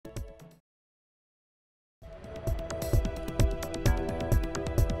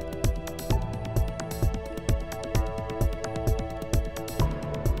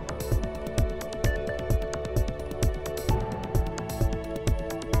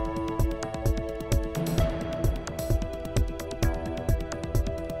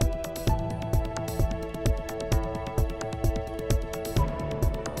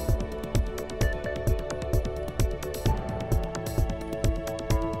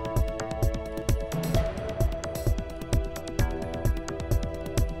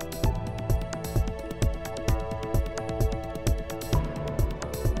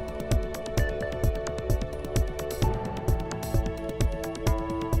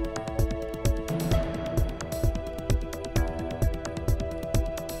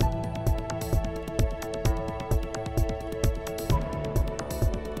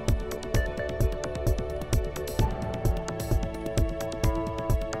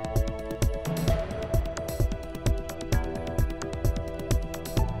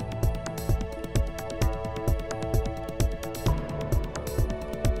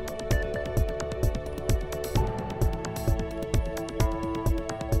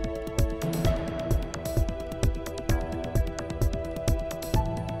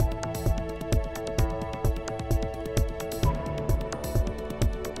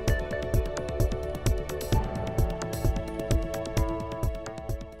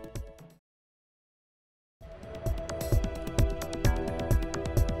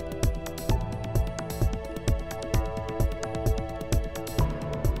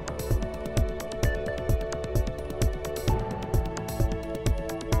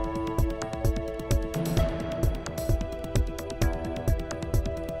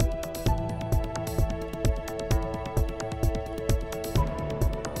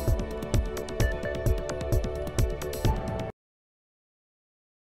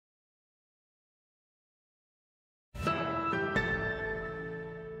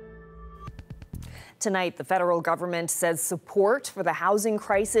Tonight, the federal government says support for the housing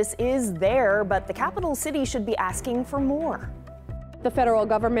crisis is there, but the capital city should be asking for more. The federal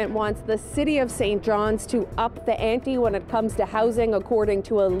government wants the city of St. John's to up the ante when it comes to housing, according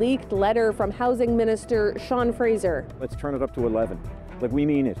to a leaked letter from Housing Minister Sean Fraser. Let's turn it up to 11. Like, we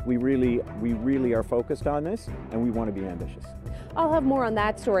mean it. We really are focused on this, and we want to be ambitious. I'll have more on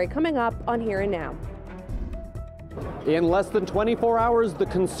that story coming up on Here and Now. In less than 24 hours, the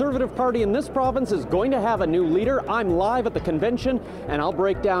Conservative Party in this province is going to have a new leader. I'm live at the convention, and I'll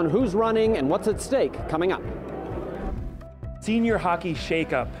break down who's running and what's at stake coming up. Senior hockey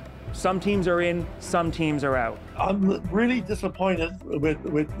shakeup. Some teams are in, some teams are out. I'm really disappointed with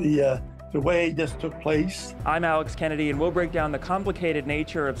the way this took place. I'm Alex Kennedy, and we'll break down the complicated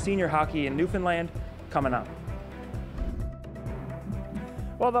nature of senior hockey in Newfoundland coming up.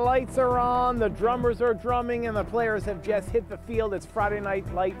 Well, the lights are on, the drummers are drumming, and the players have just hit the field. It's Friday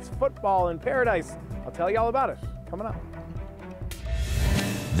Night Lights football in paradise. I'll tell you all about it coming up.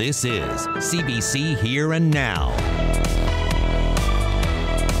 This is CBC Here and Now.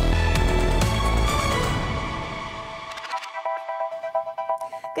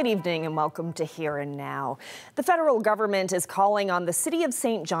 Good evening and welcome to Here and Now. The federal government is calling on the city of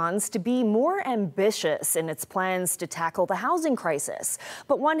St. John's to be more ambitious in its plans to tackle the housing crisis.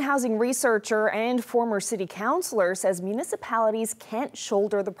 But one housing researcher and former city councillor says municipalities can't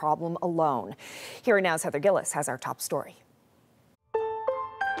shoulder the problem alone. Here and Now's Heather Gillis has our top story.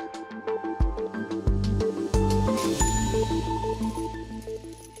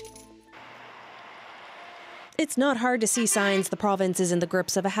 It's not hard to see signs the province is in the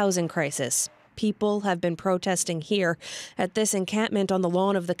grips of a housing crisis. People have been protesting here at this encampment on the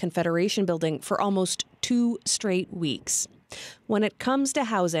lawn of the Confederation Building for almost 2 straight weeks. When it comes to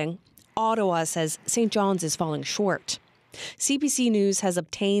housing, Ottawa says St. John's is falling short. CBC News has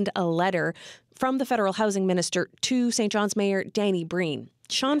obtained a letter from the federal housing minister to St. John's Mayor Danny Breen.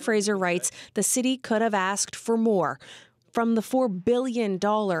 Sean Fraser writes the city could have asked for more from the $4 billion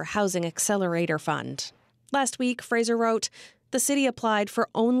Housing Accelerator Fund. Last week, Fraser wrote, the city applied for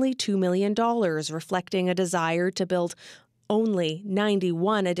only $2 million, reflecting a desire to build only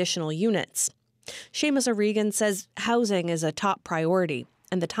 91 additional units. Seamus O'Regan says housing is a top priority,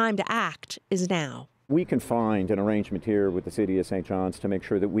 and the time to act is now. We can find an arrangement here with the city of St. John's to make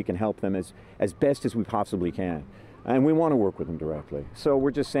sure that we can help them as best as we possibly can. And we want to work with them directly. So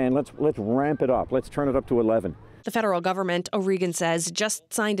we're just saying, let's ramp it up. Let's turn it up to 11. The federal government, O'Regan says,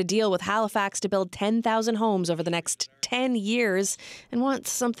 just signed a deal with Halifax to build 10,000 homes over the next 10 years and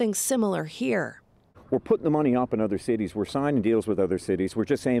wants something similar here. We're putting the money up in other cities. We're signing deals with other cities. We're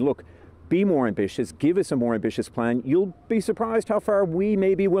just saying, look, be more ambitious. Give us a more ambitious plan. You'll be surprised how far we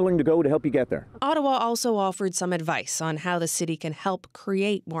may be willing to go to help you get there. Ottawa also offered some advice on how the city can help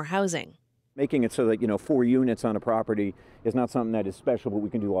create more housing. Making it so that, 4 units on a property is not something that is special, but we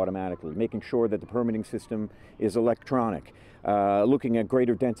can do automatically. Making sure that the permitting system is electronic. Looking at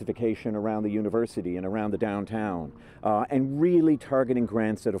greater densification around the university and around the downtown. And really targeting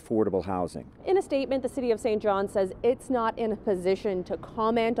grants at affordable housing. In a statement, the city of St. John says it's not in a position to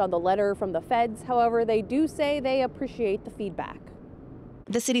comment on the letter from the feds. However, they do say they appreciate the feedback.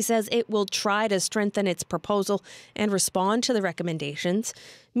 The city says it will try to strengthen its proposal and respond to the recommendations.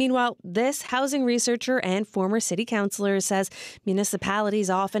 Meanwhile, this housing researcher and former city councillor says municipalities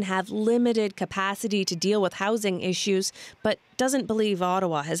often have limited capacity to deal with housing issues, but doesn't believe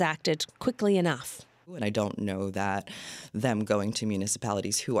Ottawa has acted quickly enough. And I don't know that them going to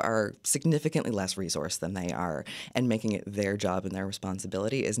municipalities who are significantly less resourced than they are and making it their job and their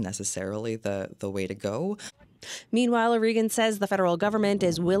responsibility is necessarily the way to go. Meanwhile, O'Regan says the federal government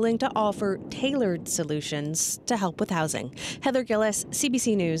is willing to offer tailored solutions to help with housing. Heather Gillis,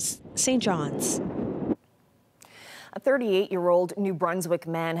 CBC News, St. John's. A 38-year-old New Brunswick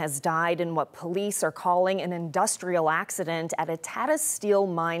man has died in what police are calling an industrial accident at a Tata Steel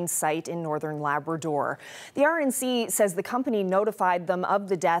mine site in northern Labrador. The RNC says the company notified them of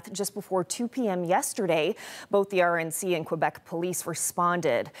the death just before 2 p.m. yesterday. Both the RNC and Quebec police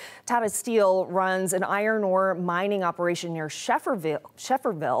responded. Tata Steel runs an iron ore mining operation near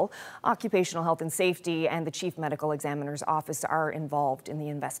Shefferville. Occupational Health and Safety and the Chief Medical Examiner's Office are involved in the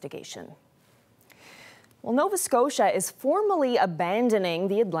investigation. Well, Nova Scotia is formally abandoning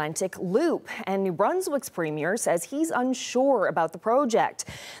the Atlantic Loop, and New Brunswick's premier says he's unsure about the project.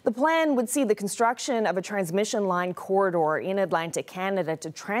 The plan would see the construction of a transmission line corridor in Atlantic Canada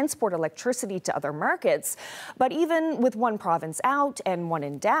to transport electricity to other markets. But even with one province out and one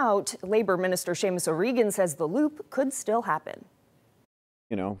in doubt, Labour Minister Seamus O'Regan says the loop could still happen.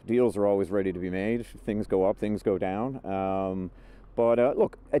 Deals are always ready to be made. Things go up, things go down. But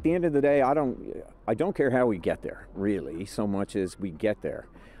look, at the end of the day, I don't care how we get there, really, so much as we get there.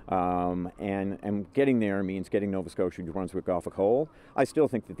 And getting there means getting Nova Scotia, New Brunswick off a coal. I still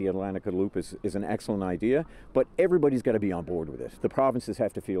think that the Atlantica Loop is an excellent idea, but everybody's got to be on board with it. The provinces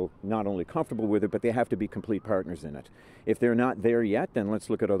have to feel not only comfortable with it, but they have to be complete partners in it. If they're not there yet, then let's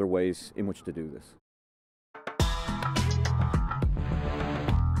look at other ways in which to do this.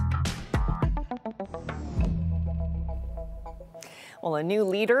 Well, a new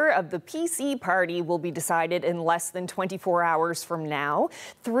leader of the PC party will be decided in less than 24 hours from now.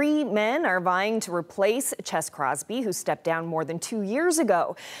 3 men are vying to replace Ches Crosby, who stepped down more than 2 years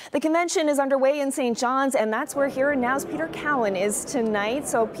ago. The convention is underway in St. John's, and that's where Here and Now's Peter Cowan is tonight.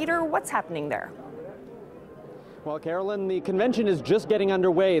 So, Peter, what's happening there? Well, Carolyn, the convention is just getting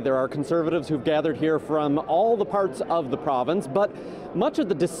underway. There are Conservatives who've gathered here from all the parts of the province, but much of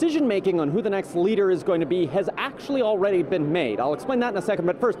the decision-making on who the next leader is going to be has actually already been made. I'll explain that in a second,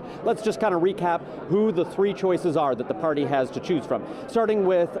 but first, let's just kind of recap who the 3 choices are that the party has to choose from. Starting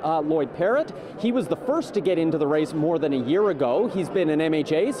with Lloyd Parrott. He was the first to get into the race more than a year ago. He's been an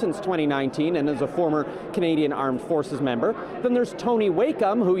MHA since 2019 and is a former Canadian Armed Forces member. Then there's Tony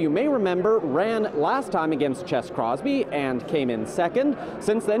Wakeham, who you may remember ran last time against Ches Crosby and came in second.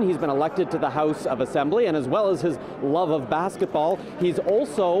 Since then, he's been elected to the House of Assembly, and as well as his love of basketball, he's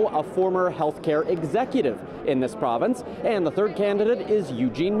also a former healthcare executive in this province. And the third candidate is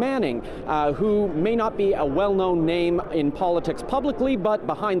Eugene Manning, who may not be a well-known name in politics publicly, but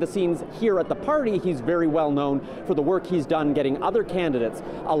behind the scenes here at the party, he's very well known for the work he's done getting other candidates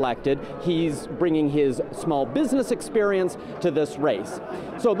elected. He's bringing his small business experience to this race.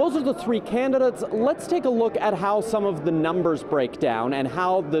 So those are the 3 candidates. Let's take a look at how some of the numbers break down and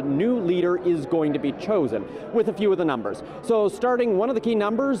how the new leader is going to be chosen with a few of the numbers. So starting, one of the key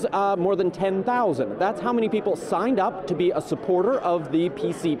numbers, more than 10,000. That's how many people signed up to be a supporter of the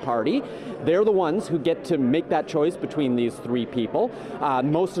PC party. They're the ones who get to make that choice between these 3 people.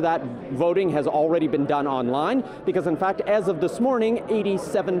 Most of that voting has already been done online because, in fact, as of this morning,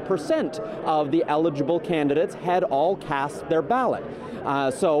 87% of the eligible candidates had all cast their ballot.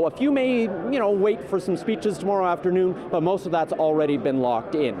 So a few may, wait for some speeches tomorrow afternoon, but most of that's already been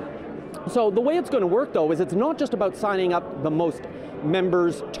locked in. So the way it's going to work, though, is it's not just about signing up the most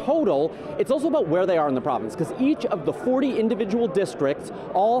members total, it's also about where they are in the province, because each of the 40 individual districts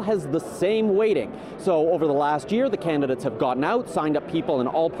all has the same weighting. So over the last year, the candidates have gotten out, signed up people in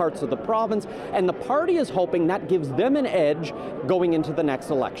all parts of the province, and the party is hoping that gives them an edge going into the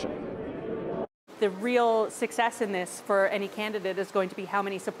next election. The real success in this for any candidate is going to be how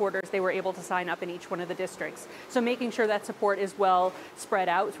many supporters they were able to sign up in each one of the districts. So making sure that support is well spread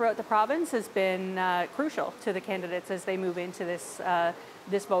out throughout the province has been crucial to the candidates as they move into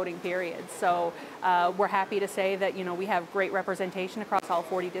this voting period. So we're happy to say that we have great representation across all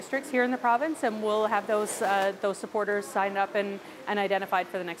 40 districts here in the province, and we'll have those supporters signed up and identified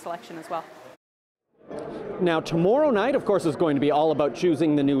for the next election as well. Now, tomorrow night, of course, is going to be all about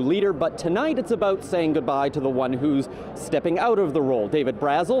choosing the new leader, but tonight it's about saying goodbye to the one who's stepping out of the role. David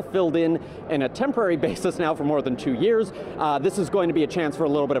Brazel filled in a temporary basis now for more than 2 years. This is going to be a chance for a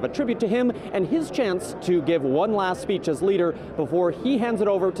little bit of a tribute to him and his chance to give one last speech as leader before he hands it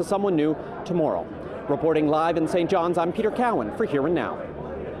over to someone new tomorrow. Reporting live in St. John's, I'm Peter Cowan for Here and Now.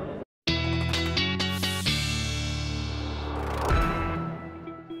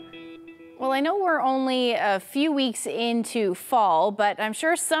 Well, I know we're only a few weeks into fall, but I'm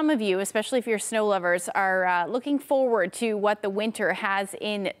sure some of you, especially if you're snow lovers, are looking forward to what the winter has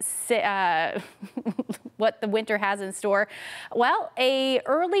in store. Well, a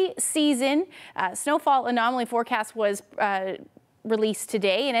early season snowfall anomaly forecast was released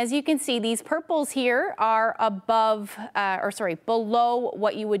today, and as you can see, these purples here are below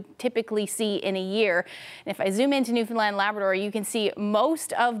what you would typically see in a year. And if I zoom into Newfoundland and Labrador, you can see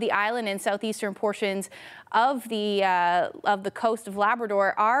most of the island and southeastern portions of the coast of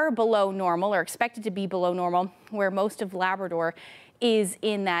Labrador are below normal, or expected to be below normal, where most of Labrador is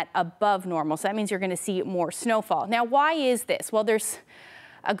in that above normal. So that means you're going to see more snowfall. Now, why is this? Well, there's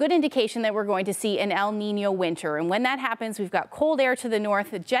a good indication that we're going to see an El Nino winter. And when that happens, we've got cold air to the north.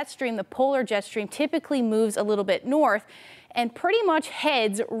 The jet stream, the polar jet stream, typically moves a little bit north and pretty much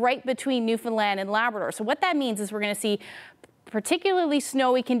heads right between Newfoundland and Labrador. So what that means is we're going to see particularly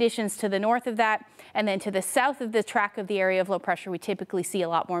snowy conditions to the north of that, and then to the south of the track of the area of low pressure, we typically see a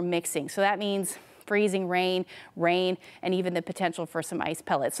lot more mixing. So that means freezing rain, and even the potential for some ice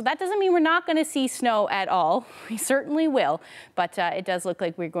pellets. So that doesn't mean we're not going to see snow at all. We certainly will, but it does look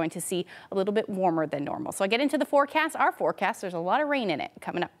like we're going to see a little bit warmer than normal. So I get into the forecast, our forecast, there's a lot of rain in it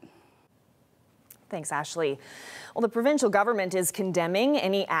coming up. Thanks, Ashley. Well, the provincial government is condemning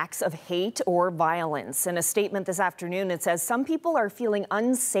any acts of hate or violence. In a statement this afternoon, it says some people are feeling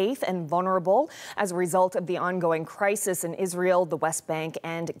unsafe and vulnerable as a result of the ongoing crisis in Israel, the West Bank,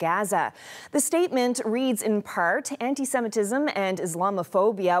 and Gaza. The statement reads in part, anti-Semitism and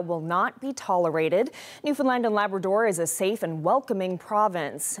Islamophobia will not be tolerated. Newfoundland and Labrador is a safe and welcoming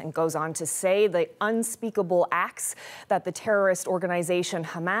province, and goes on to say the unspeakable acts that the terrorist organization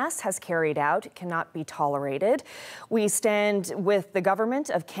Hamas has carried out cannot be tolerated. We stand with the Government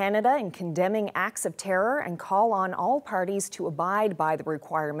of Canada in condemning acts of terror and call on all parties to abide by the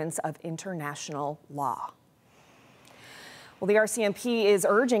requirements of international law. Well, the RCMP is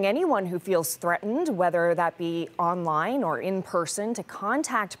urging anyone who feels threatened, whether that be online or in person, to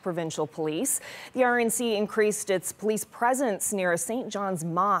contact provincial police. The RNC increased its police presence near a St. John's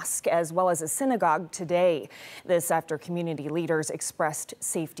Mosque as well as a synagogue today. This after community leaders expressed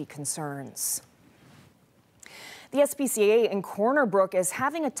safety concerns. The SPCA in Corner Brook is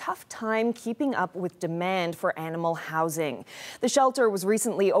having a tough time keeping up with demand for animal housing. The shelter was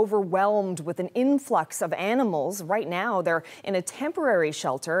recently overwhelmed with an influx of animals. Right now, they're in a temporary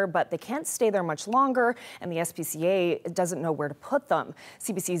shelter, but they can't stay there much longer, and the SPCA doesn't know where to put them.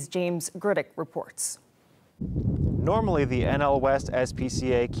 CBC's James Gruddick reports. Normally, the NL West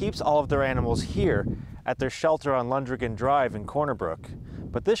SPCA keeps all of their animals here at their shelter on Lundrigan Drive in Corner Brook.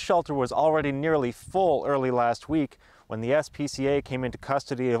 But this shelter was already nearly full early last week when the SPCA came into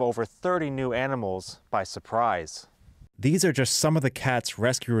custody of over 30 new animals by surprise. These are just some of the cats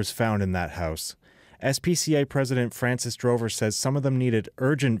rescuers found in that house. SPCA President Francis Drover says some of them needed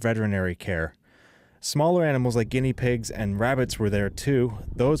urgent veterinary care. Smaller animals like guinea pigs and rabbits were there too.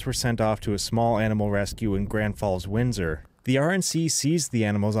 Those were sent off to a small animal rescue in Grand Falls, Windsor. The RNC seized the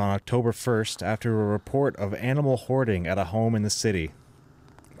animals on October 1st after a report of animal hoarding at a home in the city.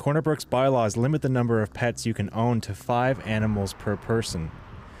 Corner Brook's bylaws limit the number of pets you can own to 5 animals per person.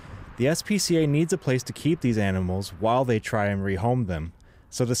 The SPCA needs a place to keep these animals while they try and rehome them,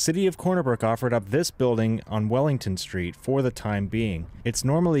 so the city of Corner Brook offered up this building on Wellington Street for the time being. It's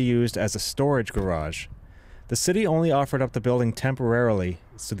normally used as a storage garage. The city only offered up the building temporarily,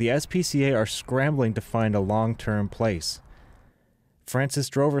 so the SPCA are scrambling to find a long-term place. Francis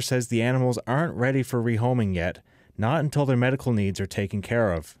Drover says the animals aren't ready for rehoming yet, not until their medical needs are taken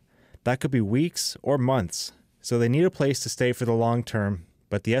care of. That could be weeks or months, so they need a place to stay for the long term,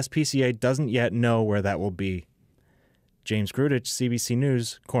 but the SPCA doesn't yet know where that will be. James Grudich, CBC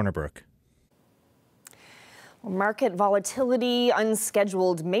News, Corner Brook. Market volatility,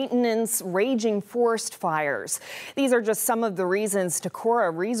 unscheduled maintenance, raging forest fires. These are just some of the reasons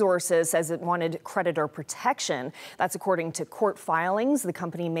Takora Resources says it wanted creditor protection. That's according to court filings the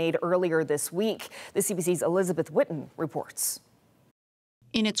company made earlier this week. The CBC's Elizabeth Witten reports.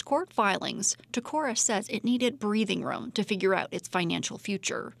 In its court filings, Takora says it needed breathing room to figure out its financial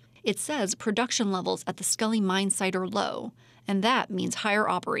future. It says production levels at the Scully mine site are low, and that means higher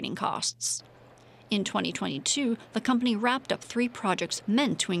operating costs. In 2022, the company wrapped up 3 projects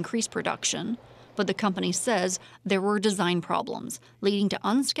meant to increase production, but the company says there were design problems, leading to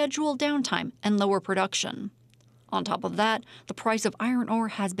unscheduled downtime and lower production. On top of that, the price of iron ore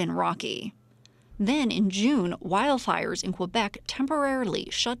has been rocky. Then in June, wildfires in Quebec temporarily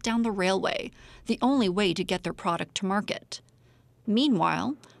shut down the railway, the only way to get their product to market.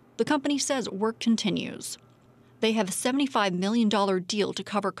 Meanwhile, the company says work continues. They have a $75 million deal to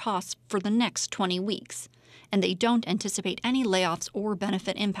cover costs for the next 20 weeks, and they don't anticipate any layoffs or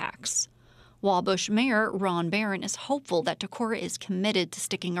benefit impacts. Wabush Mayor Ron Barron is hopeful that Takora is committed to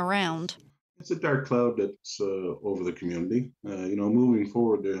sticking around. It's a dark cloud that's over the community. Moving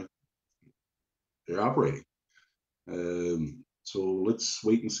forward, they're operating. So let's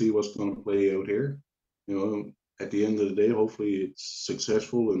wait and see what's going to play out here. At the end of the day, hopefully it's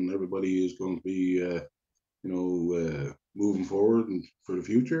successful and everybody is going to be moving forward and for the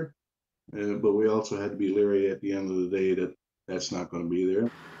future. But we also had to be leery at the end of the day that that's not going to be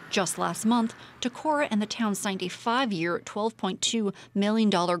there. Just last month, Takora and the town signed a 5-year, $12.2 million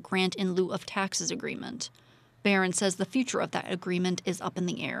grant in lieu of taxes agreement. Barron says the future of that agreement is up in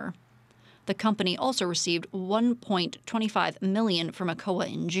the air. The company also received $1.25 million from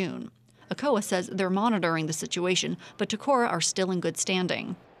ACOA in June. ACOA says they're monitoring the situation, but Takora are still in good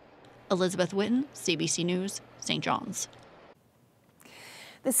standing. Elizabeth Witten, CBC News, St. John's.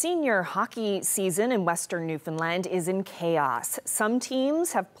 The senior hockey season in Western Newfoundland is in chaos. Some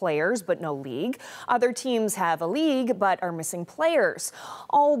teams have players but no league. Other teams have a league but are missing players.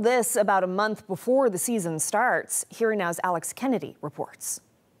 All this about a month before the season starts. Here Now's Alex Kennedy reports.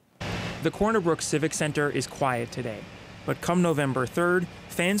 The Corner Brook Civic Center is quiet today. But come November 3rd,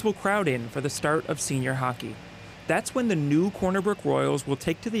 fans will crowd in for the start of senior hockey. That's when the new Corner Brook Royals will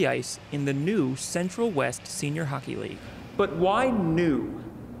take to the ice in the new Central West Senior Hockey League. But why new?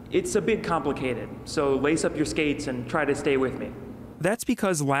 It's a bit complicated, so lace up your skates and try to stay with me. That's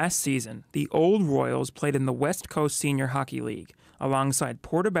because last season, the old Royals played in the West Coast Senior Hockey League, alongside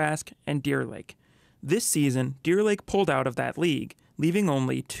Port aux Basques and Deer Lake. This season, Deer Lake pulled out of that league, leaving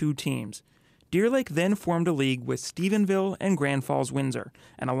only 2 teams. Deer Lake then formed a league with Stephenville and Grand Falls Windsor,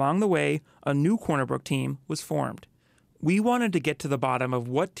 and along the way, a new Corner Brook team was formed. We wanted to get to the bottom of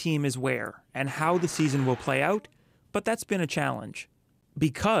what team is where and how the season will play out, but that's been a challenge.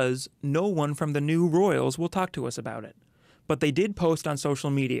 Because no one from the new Royals will talk to us about it. But they did post on social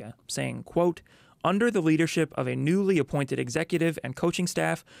media, saying, quote, "Under the leadership of a newly appointed executive and coaching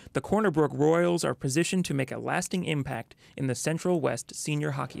staff, the Corner Brook Royals are positioned to make a lasting impact in the Central West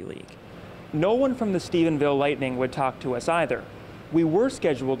Senior Hockey League." No one from the Stephenville Lightning would talk to us either. We were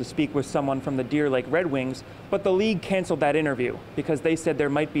scheduled to speak with someone from the Deer Lake Red Wings, but the league canceled that interview because they said there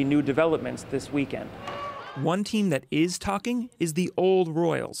might be new developments this weekend. One team that is talking is the old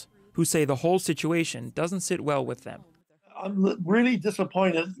Royals, who say the whole situation doesn't sit well with them. I'm really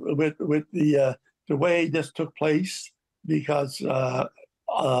disappointed with the way this took place because the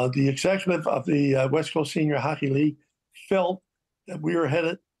executive of the West Coast Senior Hockey League felt that we were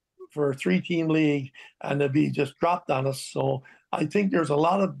headed for a 3-team league and to be just dropped on us. So I think there's a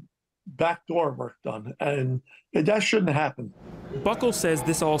lot of backdoor work done, and that shouldn't happen. Buckle says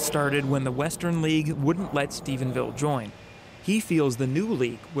this all started when the Western League wouldn't let Stephenville join. He feels the new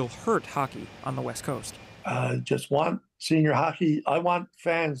league will hurt hockey on the West Coast. Just want senior hockey. I want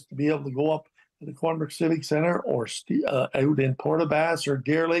fans to be able to go up to the Corner Brook Civic Center or out in Port aux Basques or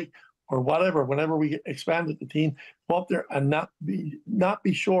Deer Lake or whatever, whenever we expanded the team, go up there and not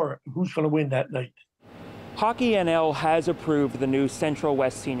be sure who's going to win that night. Hockey NL has approved the new Central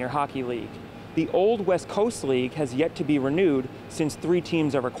West Senior Hockey League. The old West Coast League has yet to be renewed since 3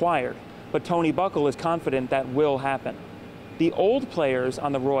 teams are required, but Tony Buckle is confident that will happen. The old players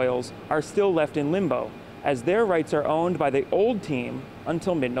on the Royals are still left in limbo, as their rights are owned by the old team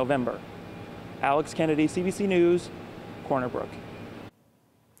until mid-November. Alex Kennedy, CBC News, Corner Brook.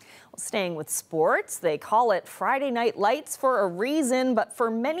 Staying with sports, they call it Friday Night Lights for a reason, but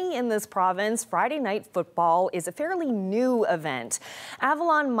for many in this province, Friday night football is a fairly new event.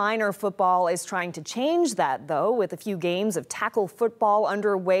 Avalon Minor football is trying to change that, though, with a few games of tackle football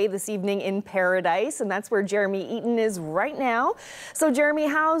underway this evening in Paradise, and that's where Jeremy Eaton is right now. So, Jeremy,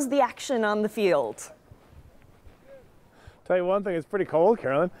 how's the action on the field? Tell you one thing, it's pretty cold,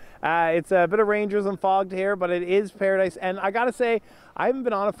 Carolyn. It's a bit of Rangers and fogged here, but it is Paradise. And I got to say, I haven't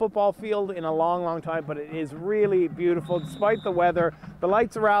been on a football field in a long, long time, but it is really beautiful despite the weather. The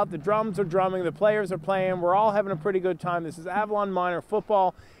lights are out, the drums are drumming, the players are playing. We're all having a pretty good time. This is Avalon Minor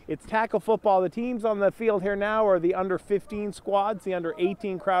football. It's tackle football. The teams on the field here now are the under 15 squads. The under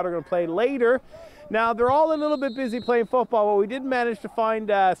 18 crowd are going to play later. Now, they're all a little bit busy playing football, but we did manage to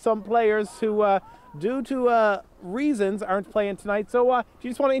find some players who, due to reasons, aren't playing tonight. So, do you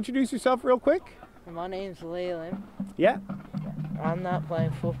just want to introduce yourself real quick? My name's Leland. Yeah. I'm not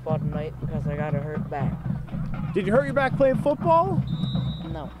playing football tonight because I got a hurt back. Did you hurt your back playing football?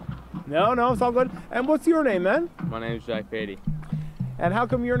 No. No, it's all good. And what's your name, man? My name's Jack Beatty. And how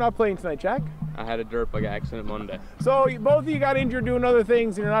come you're not playing tonight, Jack? I had a dirt bike accident Monday. So both of you got injured doing other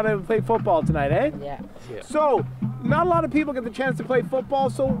things and you're not able to play football tonight, eh? Yeah. So, not a lot of people get the chance to play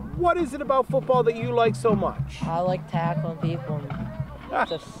football, so what is it about football that you like so much? I like tackling people and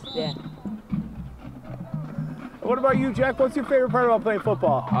just, yeah. What about you, Jack? What's your favorite part about playing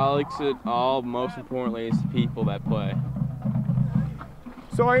football? I like it all, most importantly, is the people that play.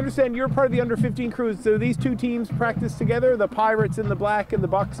 So I understand you're part of the under 15 crew. So these two teams practice together, the Pirates in the black and the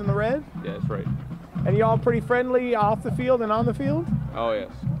Bucks in the red? Yeah, that's right. And you all pretty friendly off the field and on the field? Oh,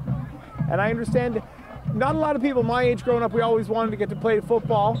 yes. And I understand not a lot of people my age growing up, we always wanted to get to play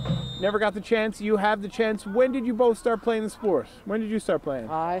football. Never got the chance. You have the chance. When did you both start playing the sport? When did you start playing?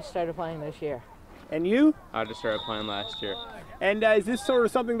 I started playing this year. And you? I just started playing last year. And is this sort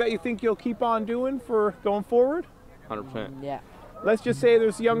of something that you think you'll keep on doing for going forward? 100%. Yeah. Let's just say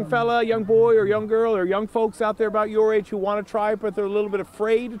there's a young fella, young boy or young girl or young folks out there about your age who want to try it, but they're a little bit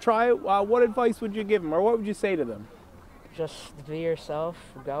afraid to try it. What advice would you give them, or what would you say to them? Just be yourself,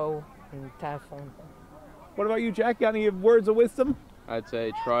 go and have fun. What about you, Jack? Got any words of wisdom? I'd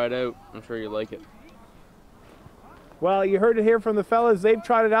say try it out. I'm sure you like it. Well, you heard it here from the fellas. They've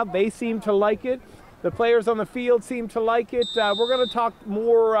tried it out. They seem to like it. The players on the field seem to like it. We're going to talk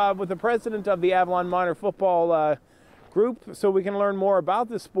more with the president of the Avalon Minor Football group so we can learn more about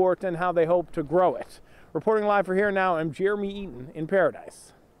the sport and how they hope to grow it. Reporting live for Here Now, I'm Jeremy Eaton in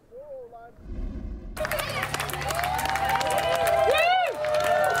Paradise.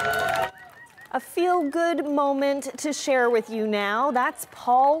 A feel-good moment to share with you now. That's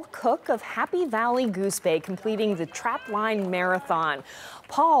Paul Cook of Happy Valley Goose Bay completing the Trapline Marathon.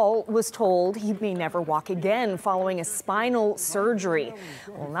 Paul was told he may never walk again following a spinal surgery.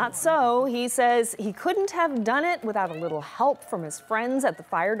 Well, not so. He says he couldn't have done it without a little help from his friends at the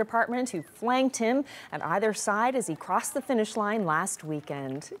fire department who flanked him at either side as he crossed the finish line last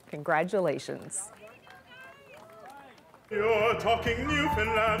weekend. Congratulations. You're talking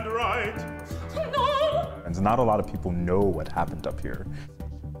Newfoundland, right? No! And not a lot of people know what happened up here.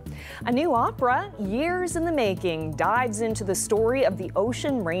 A new opera, years in the making, dives into the story of the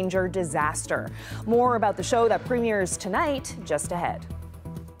Ocean Ranger disaster. More about the show that premieres tonight, just ahead.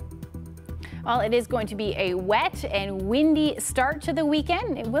 Well, it is going to be a wet and windy start to the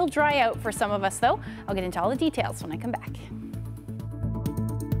weekend. It will dry out for some of us, though. I'll get into all the details when I come back.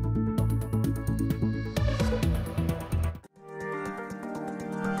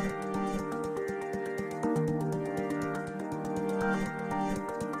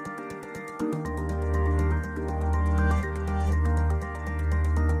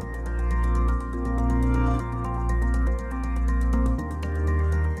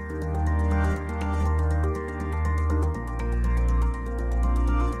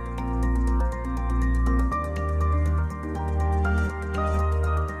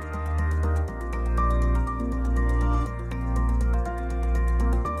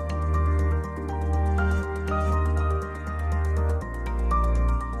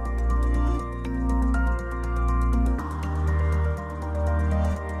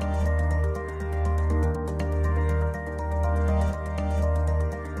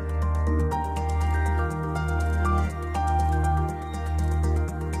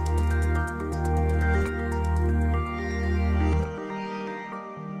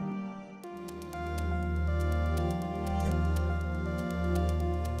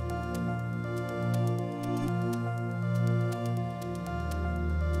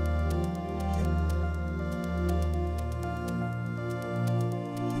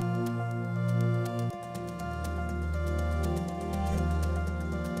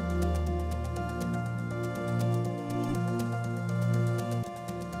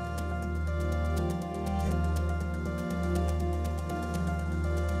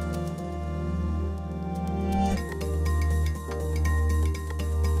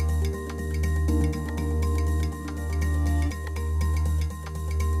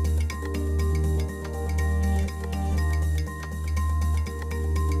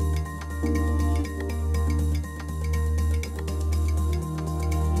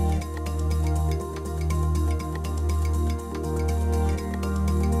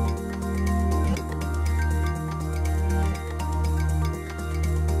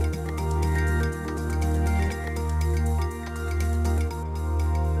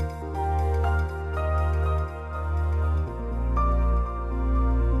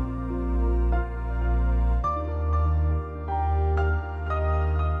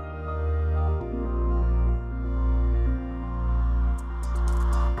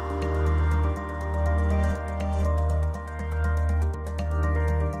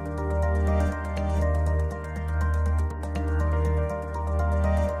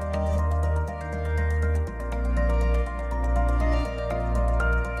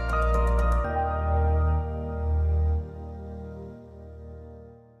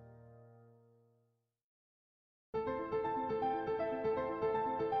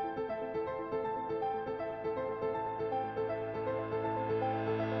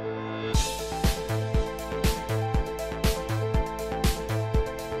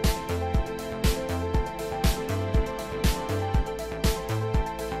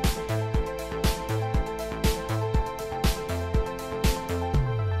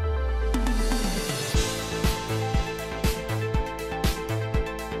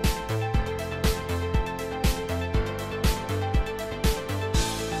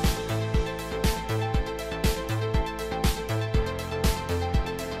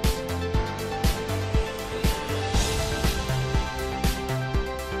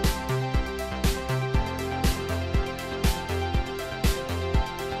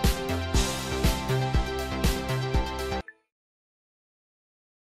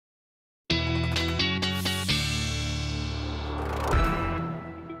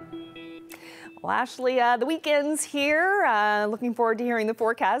 Well, Ashley, the weekend's here. Looking forward to hearing the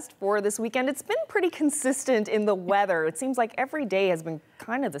forecast for this weekend. It's been pretty consistent in the weather. It seems like every day has been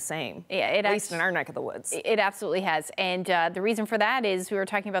kind of the same, at least in our neck of the woods. It absolutely has. And the reason for that is we were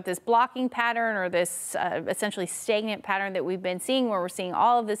talking about this blocking pattern, or this essentially stagnant pattern that we've been seeing, where we're seeing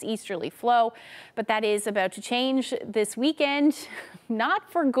all of this easterly flow. But that is about to change this weekend.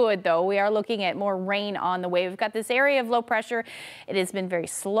 Not for good, though. We are looking at more rain on the way. We've got this area of low pressure. It has been very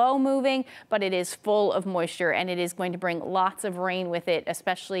slow moving, but it is full of moisture, and it is going to bring lots of rain with it,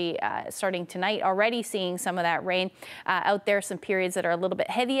 especially starting tonight. Already seeing some of that rain out there, some periods that are a little bit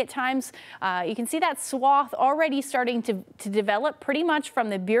heavy at times. You can see that swath already starting to develop pretty much from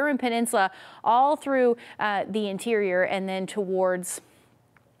the Burin Peninsula all through the interior and then towards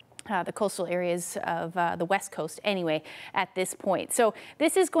the coastal areas of the west coast anyway at this point. So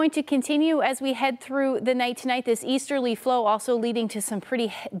this is going to continue as we head through the night tonight. This easterly flow also leading to some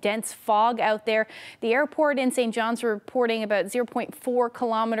pretty dense fog out there. The airport in St. John's reporting about 0.4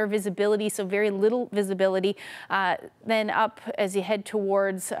 kilometer visibility, so very little visibility. Then up as you head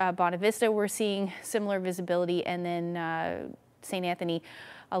towards Bonavista, we're seeing similar visibility, and then St. Anthony,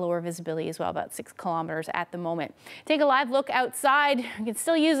 a lower visibility as well, about 6 kilometers at the moment. Take a live look outside. We can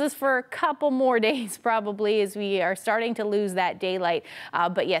still use this for a couple more days probably, as we are starting to lose that daylight.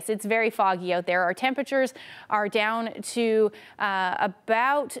 But yes, it's very foggy out there. Our temperatures are down to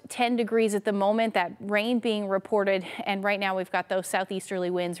about 10 degrees at the moment, that rain being reported. And right now we've got those southeasterly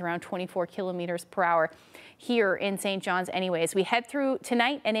winds around 24 kilometers per hour here in St. John's anyway. As we head through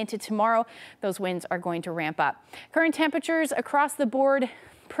tonight and into tomorrow, those winds are going to ramp up. Current temperatures across the board,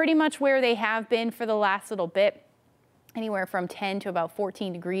 pretty much where they have been for the last little bit. Anywhere from 10 to about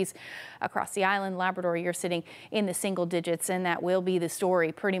 14 degrees across the island. Labrador, you're sitting in the single digits, and that will be the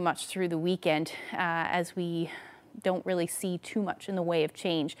story pretty much through the weekend as we don't really see too much in the way of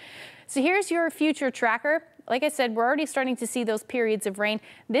change. So here's your future tracker. Like I said, we're already starting to see those periods of rain.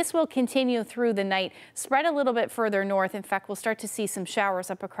 This will continue through the night, spread a little bit further north. In fact, we'll start to see some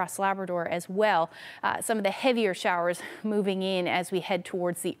showers up across Labrador as well. Some of the heavier showers moving in as we head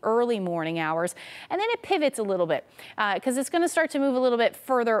towards the early morning hours. And then it pivots a little bit because it's going to start to move a little bit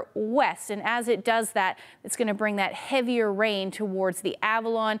further west. And as it does that, it's going to bring that heavier rain towards the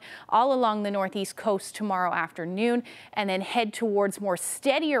Avalon, all along the northeast coast tomorrow afternoon, and then head towards more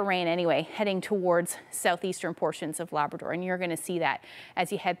steadier rain anyway, heading towards southeastern portions of Labrador. And you're going to see that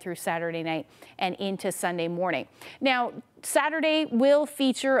as you head through Saturday night and into Sunday morning. Now, Saturday will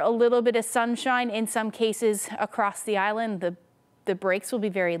feature a little bit of sunshine in some cases across the island. The breaks will be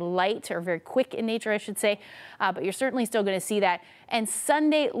very light, or very quick in nature, I should say, but you're certainly still going to see that. And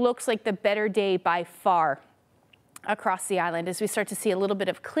Sunday looks like the better day by far across the island as we start to see a little bit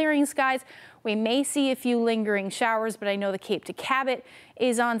of clearing skies. We may see a few lingering showers, but I know the Cape to Cabot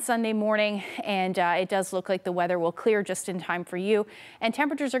is on Sunday morning, and it does look like the weather will clear just in time for you. And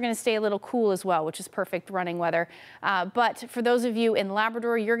temperatures are going to stay a little cool as well, which is perfect running weather. But for those of you in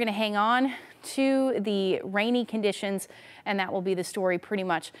Labrador, you're going to hang on to the rainy conditions, and that will be the story pretty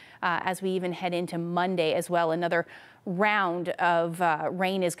much as we even head into Monday as well. Another round of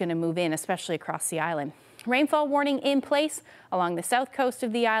rain is going to move in, especially across the island. Rainfall warning in place along the south coast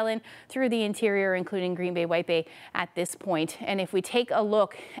of the island through the interior, including Green Bay, White Bay at this point. And if we take a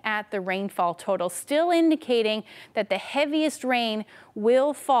look at the rainfall total, still indicating that the heaviest rain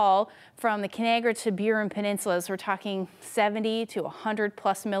will fall from the Canagra to Burin Peninsulas. We're talking 70 to 100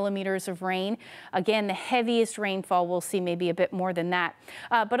 plus millimeters of rain. Again, the heaviest rainfall we'll see maybe a bit more than that.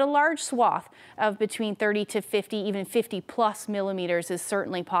 But a large swath of between 30 to 50, even 50 plus millimeters is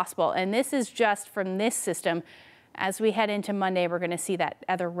certainly possible. And this is just from this system. As we head into Monday, we're going to see that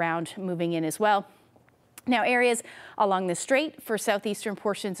other round moving in as well. Now, areas along the strait for southeastern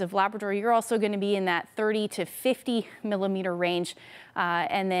portions of Labrador, you're also going to be in that 30 to 50 millimeter range.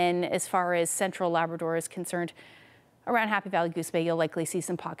 And then as far as central Labrador is concerned, around Happy Valley, Goose Bay, you'll likely see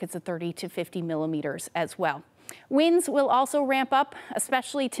some pockets of 30 to 50 millimeters as well. Winds will also ramp up,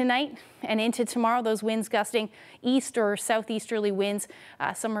 especially tonight and into tomorrow. Those winds gusting east or southeasterly winds,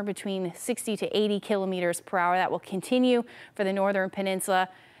 somewhere between 60 to 80 kilometers per hour. That will continue for the northern peninsula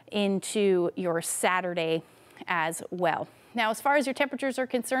into your Saturday as well. Now, as far as your temperatures are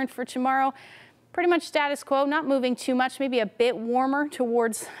concerned for tomorrow, pretty much status quo, not moving too much, maybe a bit warmer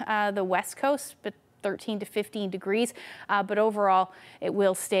towards the west coast, but 13 to 15 degrees, but overall it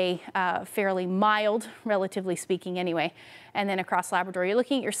will stay fairly mild, relatively speaking anyway. And then across Labrador, you're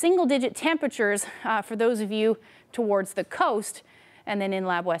looking at your single-digit temperatures for those of you towards the coast, and then in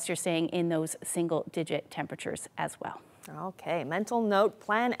Lab West, you're staying in those single-digit temperatures as well. Okay, mental note,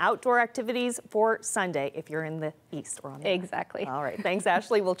 plan outdoor activities for Sunday if you're in the east or on the Exactly. All right, thanks,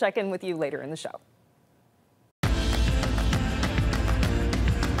 Ashley. We'll check in with you later in the show.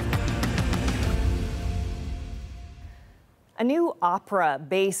 A new opera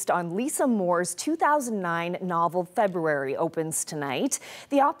based on Lisa Moore's 2009 novel February opens tonight.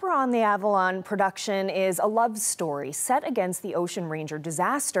 The Opera on the Avalon production is a love story set against the Ocean Ranger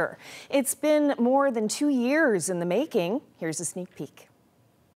disaster. It's been more than 2 years in the making. Here's a sneak peek.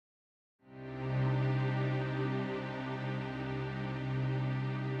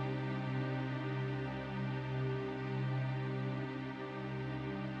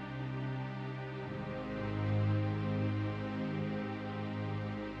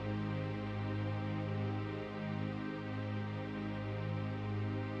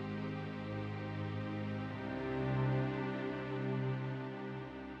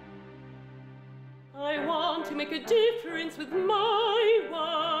 I want to make a difference with my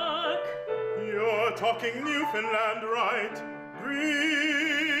work. You're talking Newfoundland, right?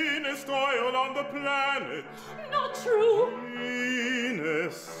 Greenest oil on the planet. Not true.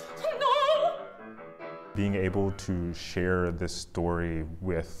 Greenest. No. Being able to share this story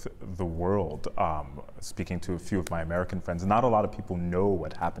with the world, speaking to a few of my American friends, not a lot of people know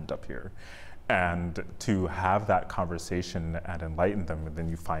what happened up here. And to have that conversation and enlighten them, and then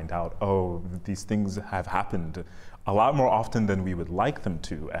you find out, oh, these things have happened a lot more often than we would like them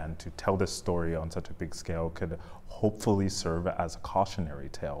to, and to tell this story on such a big scale could hopefully serve as a cautionary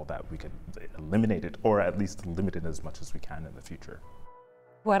tale that we could eliminate it, or at least limit it as much as we can in the future.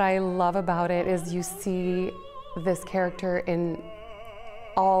 What I love about it is you see this character in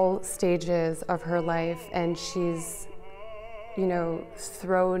all stages of her life, and she's, you know,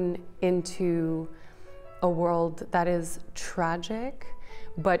 thrown into a world that is tragic,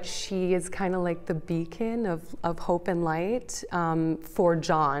 but she is kind of like the beacon of hope and light for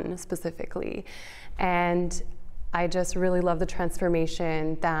John specifically. And I just really love the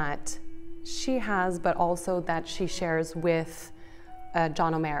transformation that she has, but also that she shares with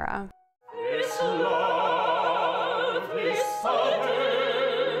John O'Mara. This love is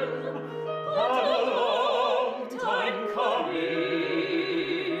sudden, but a long time coming.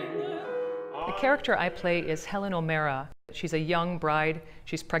 The character I play is Helen O'Mara. She's a young bride.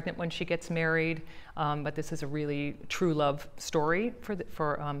 She's pregnant when she gets married, but this is a really true love story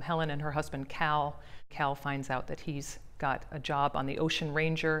for Helen and her husband Cal. Cal finds out that he's got a job on the Ocean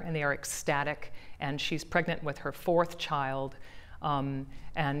Ranger, and they are ecstatic, and she's pregnant with her 4th child.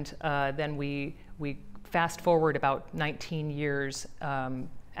 Then we fast forward about 19 years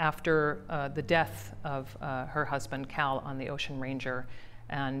after the death of her husband Cal on the Ocean Ranger,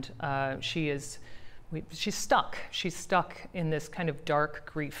 and she's stuck. She's stuck in this kind of dark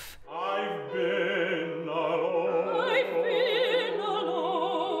grief. I've been alone. I've been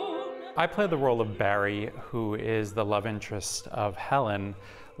alone. I play the role of Barry, who is the love interest of Helen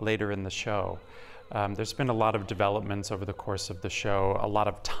later in the show. There's been a lot of developments over the course of the show. A lot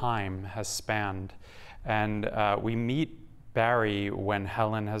of time has spanned. And we meet Barry when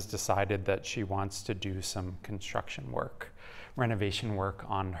Helen has decided that she wants to do some construction work, renovation work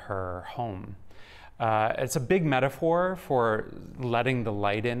on her home. It's a big metaphor for letting the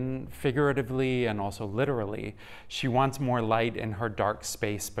light in figuratively and also literally. She wants more light in her dark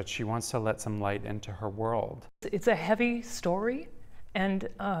space, but she wants to let some light into her world. It's a heavy story. And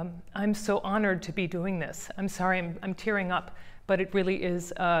I'm so honored to be doing this. I'm sorry, I'm tearing up, but it really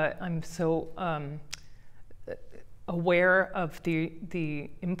is, I'm so aware of the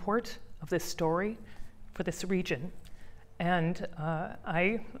import of this story for this region. And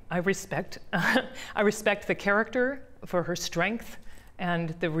I respect, I respect the character for her strength, and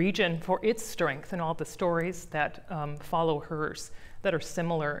the region for its strength, and all the stories that follow hers that are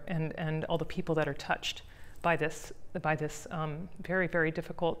similar, and all the people that are touched by this very, very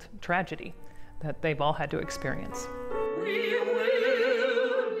difficult tragedy that they've all had to experience. We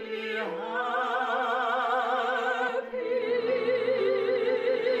will be happy.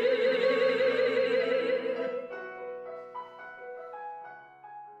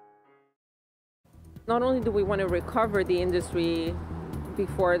 Not only do we want to recover the industry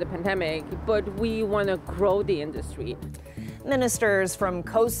before the pandemic, but we want to grow the industry. Ministers from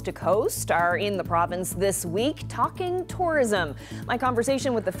coast to coast are in the province this week talking tourism. My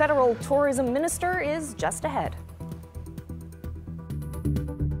conversation with the federal tourism minister is just ahead.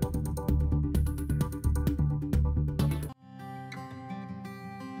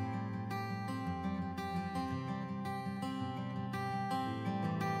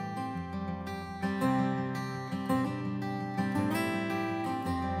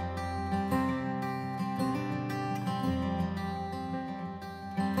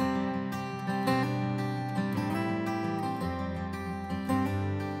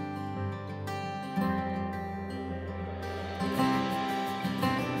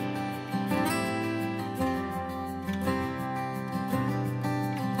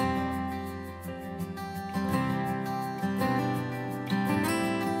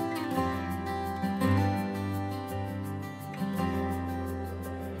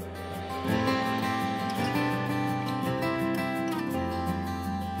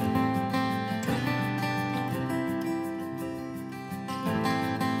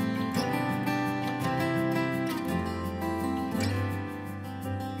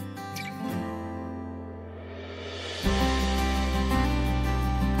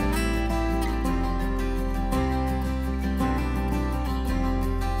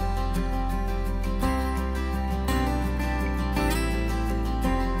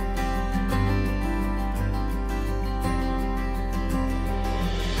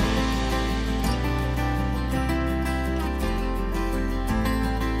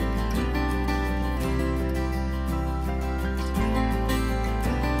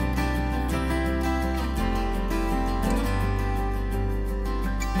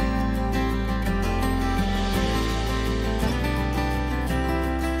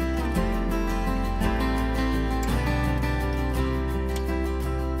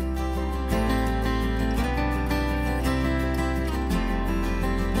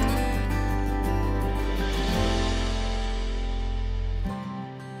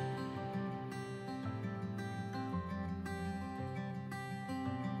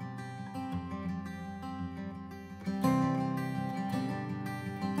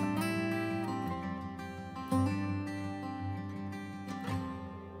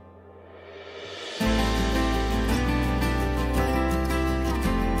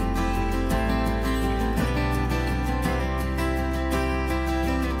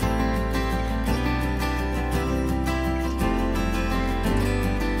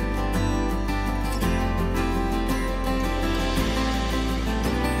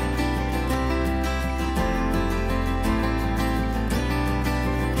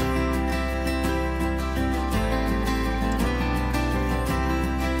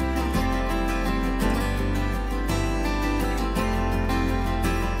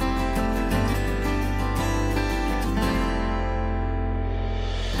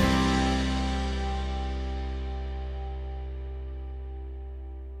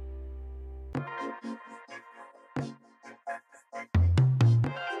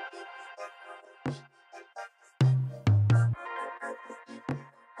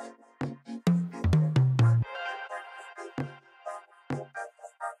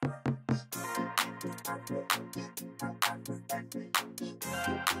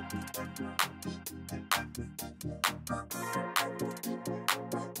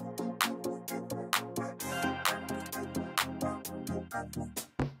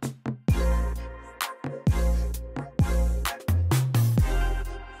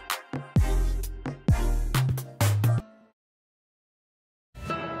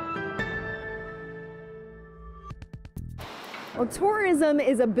 Well, tourism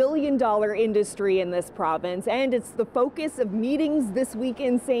is a billion-dollar industry in this province, and it's the focus of meetings this week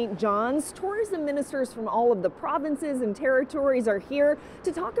in St. John's. Tourism ministers from all of the provinces and territories are here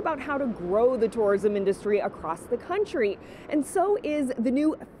to talk about how to grow the tourism industry across the country. And so is the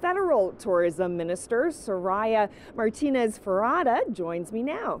new federal tourism minister, Soraya Martinez-Ferrada, joins me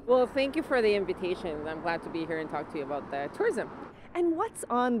now. Well, thank you for the invitation. I'm glad to be here and talk to you about the tourism. And what's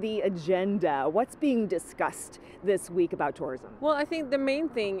on the agenda? What's being discussed this week about tourism? Well, I think the main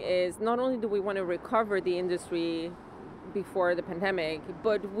thing is not only do we want to recover the industry before the pandemic,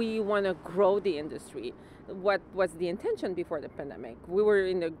 but we want to grow the industry. What was the intention before the pandemic? We were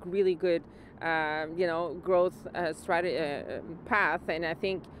in a really good, growth strategy path, and I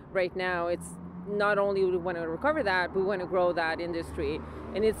think right now it's not only we want to recover that, we want to grow that industry,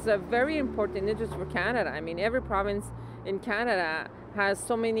 and it's a very important industry for Canada. I mean, every province in Canada has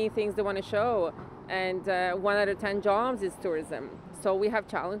so many things they want to show, and 1 out of 10 jobs is tourism. So we have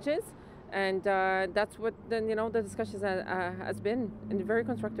challenges, and that's what the discussion has been, and a very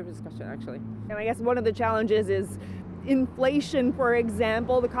constructive discussion actually. And I guess one of the challenges is inflation, for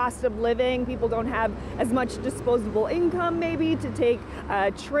example, the cost of living. People don't have as much disposable income maybe to take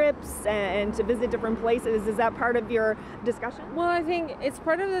trips and to visit different places. Is that part of your discussion? Well, I think it's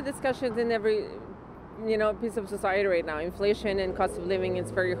part of the discussions in every piece of society right now. Inflation and cost of living is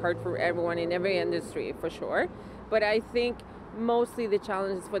very hard for everyone in every industry, for sure. But I think mostly the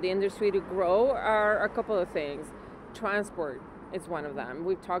challenges for the industry to grow are a couple of things. Transport is one of them.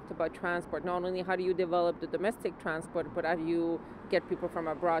 We've talked about transport. Not only how do you develop the domestic transport, but how do you get people from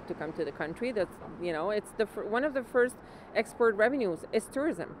abroad to come to the country? That's, it's one of the first export revenues is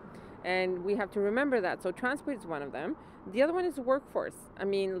tourism. And we have to remember that. So transport is one of them. The other one is workforce. I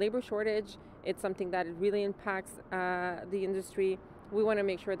mean, labor shortage, it's something that really impacts the industry. We want to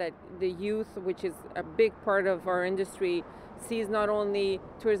make sure that the youth, which is a big part of our industry, sees not only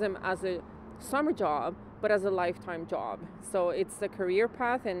tourism as a summer job, but as a lifetime job. So it's a career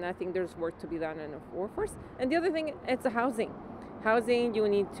path, and I think there's work to be done in the workforce. And the other thing, it's the housing. Housing, you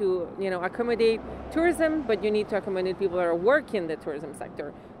need to, accommodate tourism, but you need to accommodate people that are working in the tourism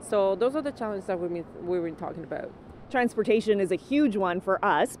sector. So those are the challenges that we've been talking about. Transportation is a huge one for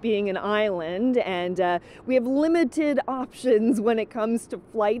us, being an island, and we have limited options when it comes to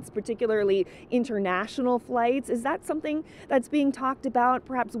flights, particularly international flights. Is that something that's being talked about,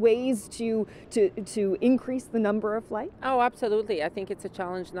 perhaps ways to increase the number of flights? Oh, absolutely. I think it's a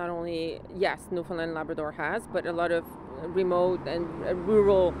challenge not only, yes, Newfoundland and Labrador has, but a lot of remote and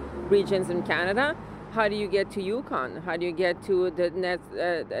rural regions in Canada. How do you get to Yukon? How do you get to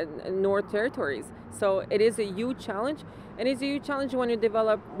the North Territories? So it is a huge challenge, and it's a huge challenge when you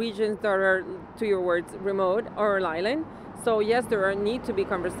develop regions that are, to your words, remote or an island. So yes, there need to be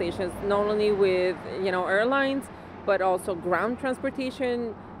conversations not only with airlines, but also ground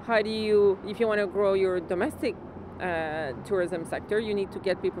transportation. How do you, if you want to grow your domestic tourism sector, you need to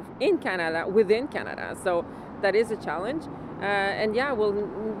get people in Canada, within Canada. So that is a challenge. And yeah,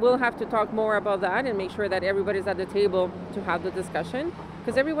 we'll have to talk more about that and make sure that everybody's at the table to have the discussion,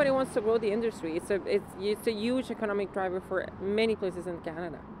 because everybody wants to grow the industry. It's a huge economic driver for many places in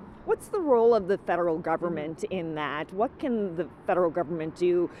Canada. What's the role of the federal government in that? What can the federal government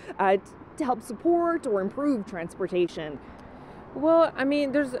do to help support or improve transportation? Well, I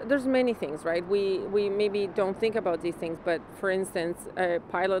mean, there's many things, right? We maybe don't think about these things, but for instance, a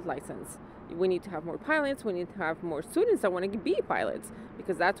pilot license. We need to have more pilots. We need to have more students that want to be pilots,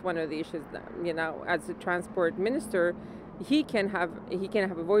 because that's one of the issues that, as a transport minister, he can have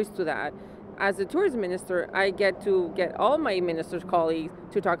a voice to that. As a tourism minister, I get to get all my minister's colleagues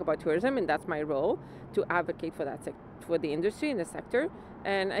to talk about tourism, and that's my role, to advocate for that for the industry and the sector.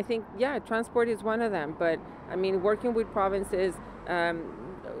 And I think, yeah, transport is one of them. But I mean, working with provinces,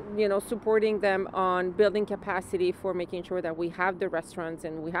 supporting them on building capacity for making sure that we have the restaurants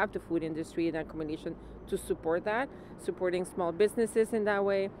and we have the food industry and accommodation to support that, supporting small businesses in that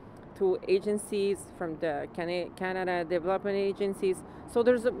way, to agencies from the Canada development agencies. So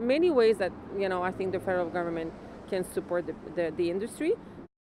there's many ways that, I think the federal government can support the industry.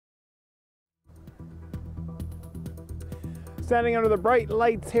 Standing under the bright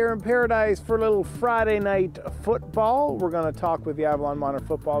lights here in Paradise for a little Friday night football. We're going to talk with the Avalon Monitor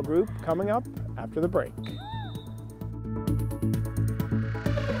Football Group coming up after the break.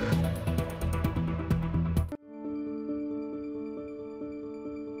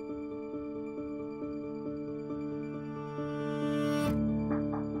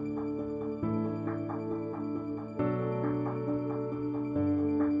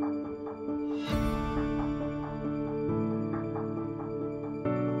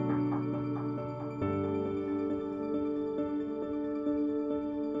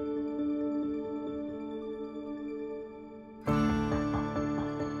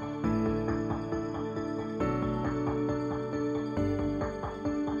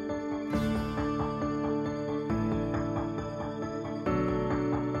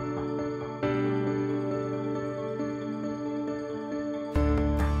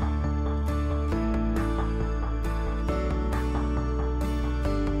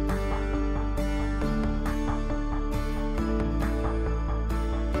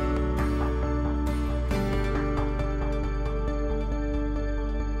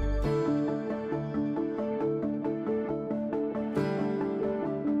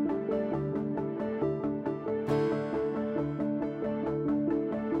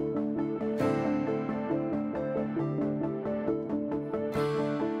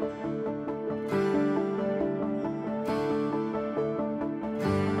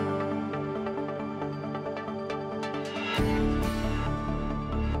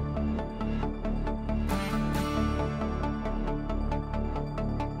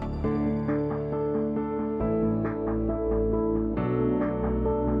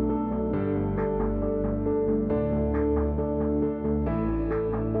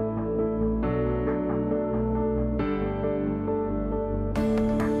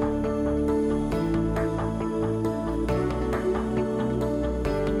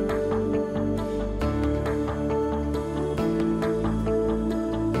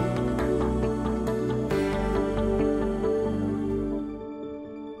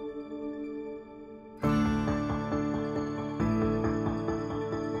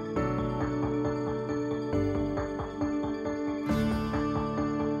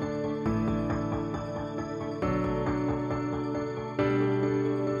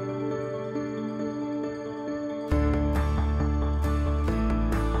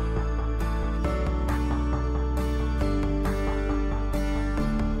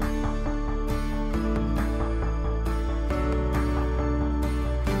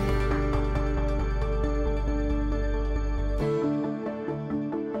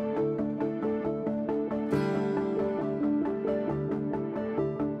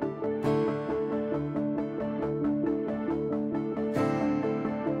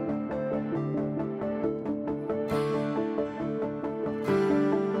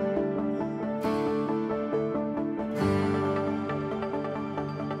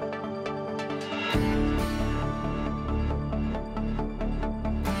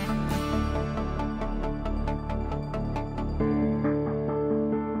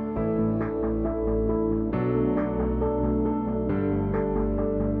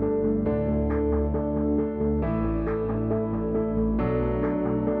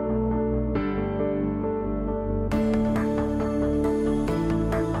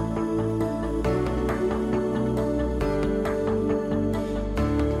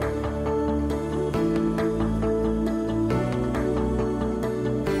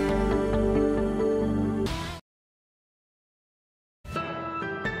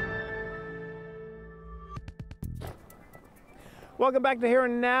 Welcome back to Here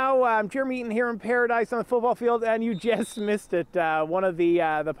and Now. I'm Jeremy Eaton here in Paradise on the football field, and you just missed it. One of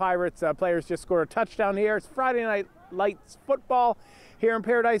the Pirates players just scored a touchdown here. It's Friday Night Lights football here in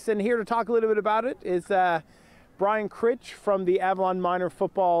Paradise, and here to talk a little bit about it is Brian Critch from the Avalon Minor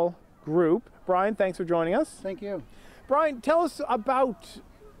Football Group. Brian, thanks for joining us. Thank you. Brian, tell us about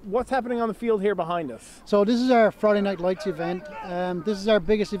what's happening on the field here behind us. So this is our Friday Night Lights event. This is our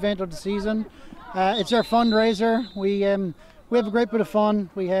biggest event of the season. It's our fundraiser. We have a great bit of fun.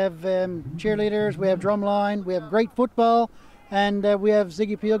 We have cheerleaders, we have drumline, we have great football, and we have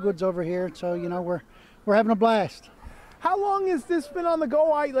Ziggy Peelgoods over here. So you know we're having a blast. How long has this been on the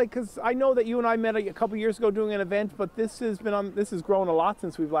go? Because I know that you and I met a couple years ago doing an event, but this has grown a lot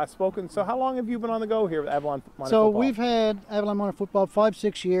since we've last spoken. So how long have you been on the go here with Avalon Minor Football? We've had Avalon Minor Football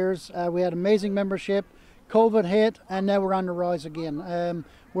 5-6 years. We had amazing membership. COVID hit, and now we're on the rise again.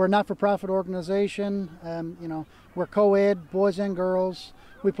 We're a not-for-profit organization. You know, we're co-ed, boys and girls.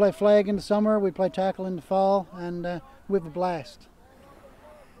 We play flag in the summer. We play tackle in the fall, and we have a blast.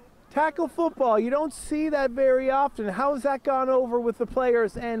 Tackle football, you don't see that very often. How has that gone over with the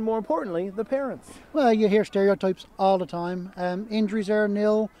players and, more importantly, the parents? Well, you hear stereotypes all the time. Injuries are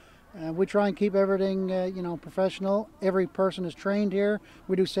nil. We try and keep everything, you know, professional. Every person is trained here.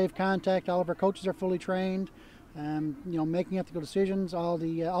 We do safe contact. All of our coaches are fully trained. You know, making ethical decisions. All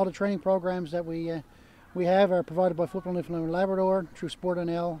the training programs that we have are provided by Football Newfoundland and Labrador through Sport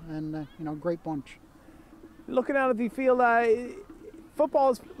NL, and you know, great bunch. Looking out at the field,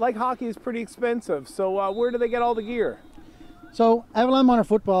 football is, like hockey, is pretty expensive. So where do they get all the gear? So Avalon Minor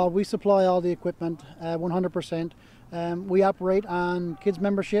Football, we supply all the equipment 100%. We operate on kids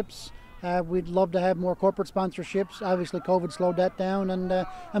memberships. We'd love to have more corporate sponsorships. Obviously COVID slowed that down,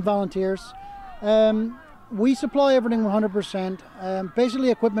 and volunteers. We supply everything 100%. Basically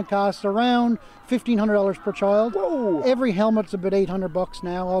equipment costs around $1,500 per child. Whoa. Every helmet's about $800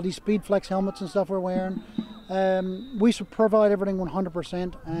 now, all these Speed Flex helmets and stuff we're wearing. We provide everything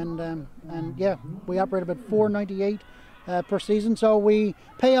 100%, and yeah, we operate about $498 per season, so we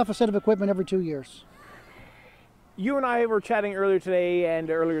pay off a set of equipment every 2 years. You and I were chatting earlier today and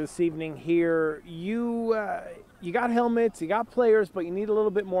earlier this evening here. You got helmets, you got players, but you need a little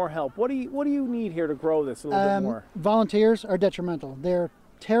bit more help. What do you need here to grow this a little bit more? Volunteers are detrimental. They're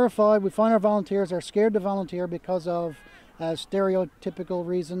terrified. We find our volunteers are scared to volunteer because of stereotypical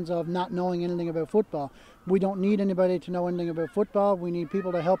reasons of not knowing anything about football. We don't need anybody to know anything about football. We need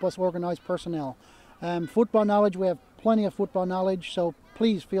people to help us organize personnel. Football knowledge, we have plenty of football knowledge, so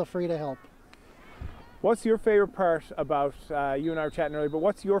please feel free to help. What's your favorite part about, you and I were chatting earlier, but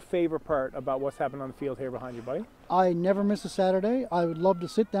what's your favorite part about what's happening on the field here behind you, buddy? I never miss a Saturday. I would love to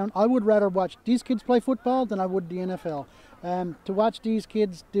sit down. I would rather watch these kids play football than I would the NFL. To watch these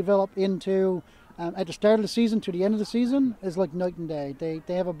kids develop into, at the start of the season to the end of the season, is like night and day.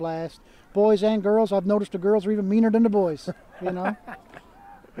 They have a blast. Boys and girls, I've noticed the girls are even meaner than the boys, you know?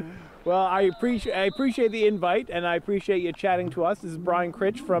 Well, I appreciate the invite, and I appreciate you chatting to us. This is Brian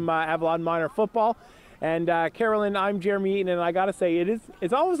Critch from Avalon Minor Football. And Carolyn, I'm Jeremy Eaton, and I got to say,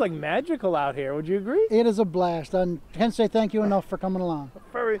 it's always like magical out here. Would you agree? It is a blast. I can't say thank you enough for coming along.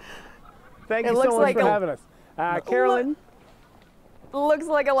 Thank you so much for having us. Carolyn? Looks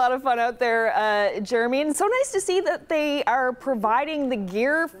like a lot of fun out there, Jeremy. And so nice to see that they are providing the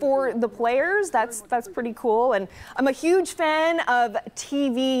gear for the players. That's pretty cool. And I'm a huge fan of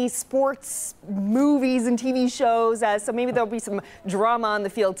TV, sports, movies, and TV shows. So maybe there'll be some drama on the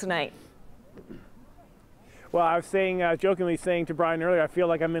field tonight. Well, I was jokingly saying to Brian earlier, I feel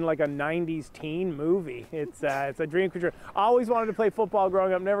like I'm in like a 90s teen movie. It's a dream come true. I always wanted to play football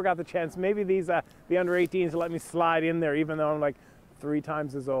growing up, never got the chance. Maybe the under 18s let me slide in there, even though I'm like 3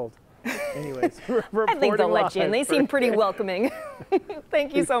 times as old. Anyways, I think they'll let you in. They seem pretty welcoming.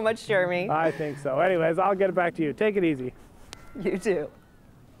 Thank you so much, Jeremy. I think so. Anyways, I'll get it back to you. Take it easy. You too.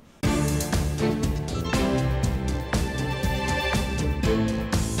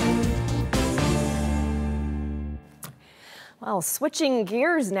 Well, switching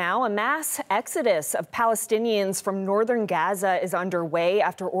gears now, a mass exodus of Palestinians from northern Gaza is underway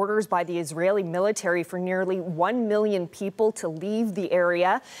after orders by the Israeli military for nearly 1 million people to leave the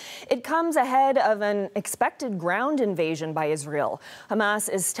area. It comes ahead of an expected ground invasion by Israel.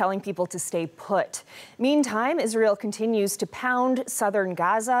 Hamas is telling people to stay put. Meantime, Israel continues to pound southern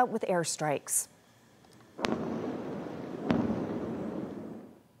Gaza with airstrikes.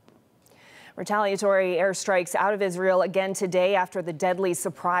 Retaliatory airstrikes out of Israel again today after the deadly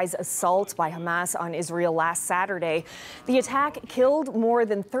surprise assault by Hamas on Israel last Saturday. The attack killed more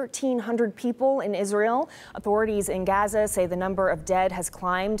than 1,300 people in Israel. Authorities in Gaza say the number of dead has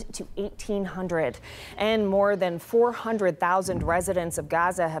climbed to 1,800. And more than 400,000 residents of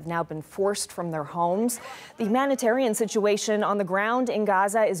Gaza have now been forced from their homes. The humanitarian situation on the ground in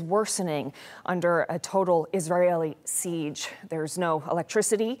Gaza is worsening under a total Israeli siege. There's no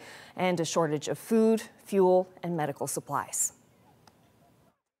electricity and a shortage of food, fuel, and medical supplies.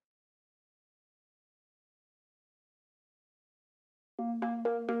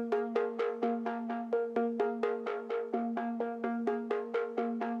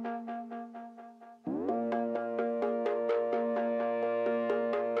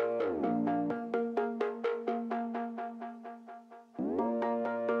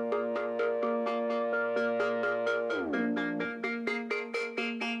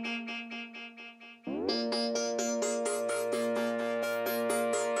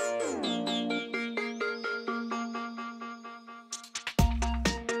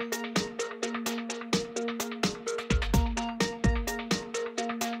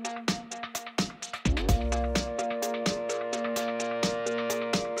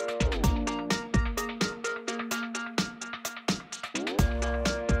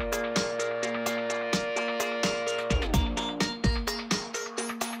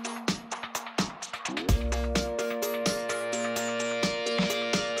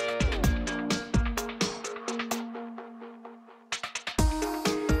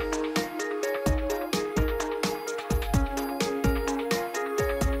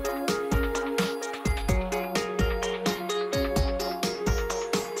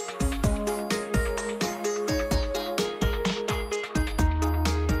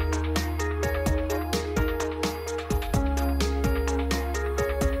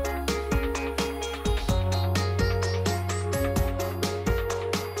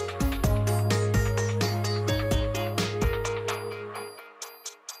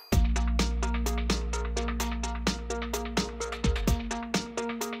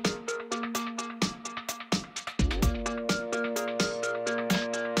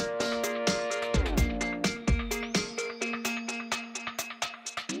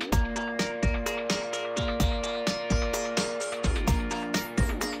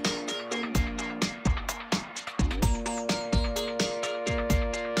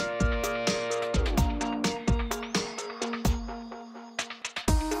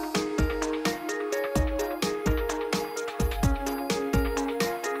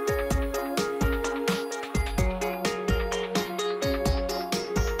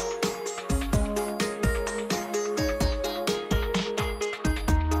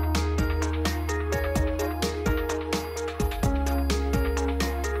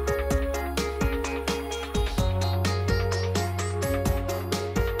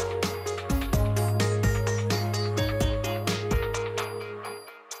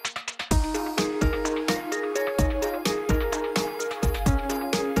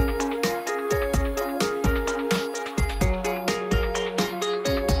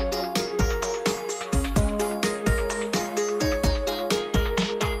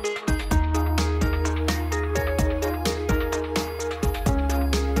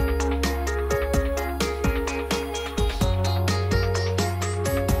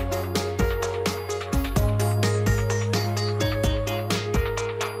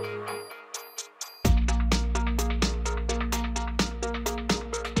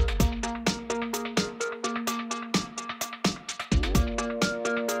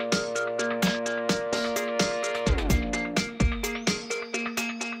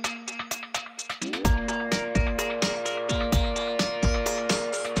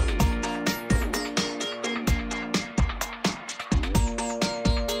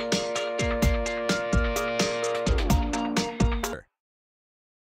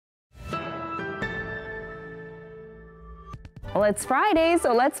 Well, it's Friday,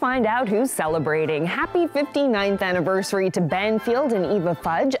 so let's find out who's celebrating. Happy 59th anniversary to Ben Field and Eva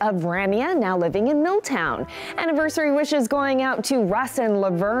Fudge of Ramia, now living in Milltown. Anniversary wishes going out to Russ and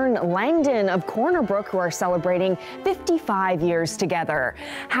Laverne Langdon of Corner Brook, who are celebrating 55 years together.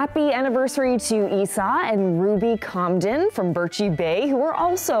 Happy anniversary to Esau and Ruby Comden from Birchie Bay, who are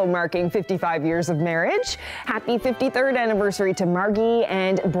also marking 55 years of marriage. Happy 53rd anniversary to Margie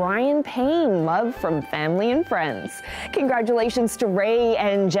and Brian Payne, love from family and friends. Congratulations Congratulations to Ray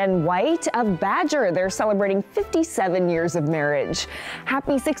and Jen White of Badger. They're celebrating 57 years of marriage.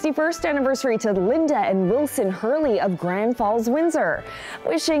 Happy 61st anniversary to Linda and Wilson Hurley of Grand Falls, Windsor.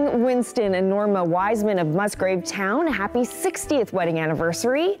 Wishing Winston and Norma Wiseman of Musgrave Town a happy 60th wedding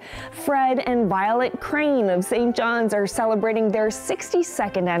anniversary. Fred and Violet Crane of St. John's are celebrating their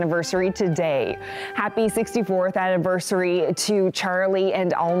 62nd anniversary today. Happy 64th anniversary to Charlie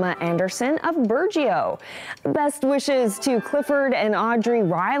and Alma Anderson of Burgeo. Best wishes to Clifford and Audrey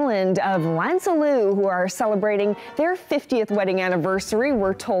Ryland of Lansaloo, who are celebrating their 50th wedding anniversary.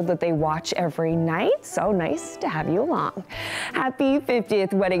 We're told that they watch every night, so nice to have you along. Happy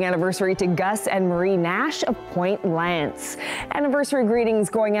 50th wedding anniversary to Gus and Marie Nash of Point Lance. Anniversary greetings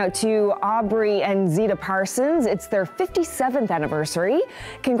going out to Aubrey and Zeta Parsons. It's their 57th anniversary.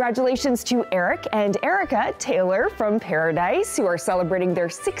 Congratulations to Eric and Erica Taylor from Paradise, who are celebrating their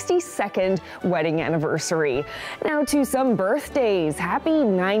 62nd wedding anniversary. Now to some birthdays. Happy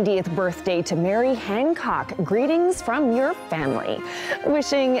 90th birthday to Mary Hancock. Greetings from your family.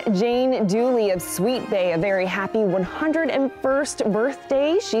 Wishing Jane Dooley of Sweet Bay a very happy 101st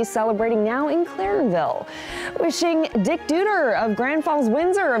birthday. She's celebrating now in Clairville. Wishing Dick Duder of Grand Falls,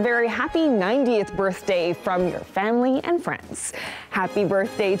 Windsor a very happy 90th birthday from your family and friends. Happy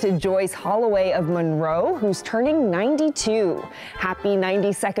birthday to Joyce Holloway of Monroe, who's turning 92. Happy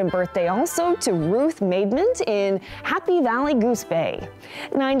 92nd birthday also to Ruth Maidment in Happy Valley, Goose Bay.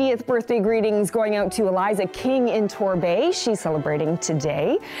 90th birthday greetings going out to Eliza King in Torbay. She's celebrating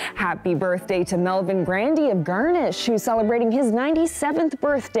today. Happy birthday to Melvin Grandy of Garnish, who's celebrating his 97th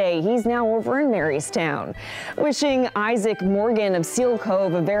birthday. He's now over in Marystown. Wishing Isaac Morgan of Seal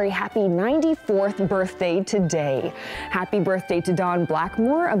Cove a very happy 94th birthday today. Happy birthday to Dawn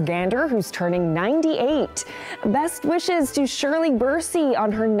Blackmore of Gander, who's turning 98. Best wishes to Shirley Bursey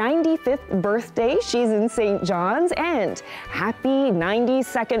on her 95th birthday. She's in St. John's. And happy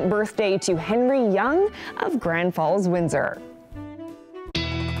 92nd birthday to Henry Young of Grand Falls, Windsor.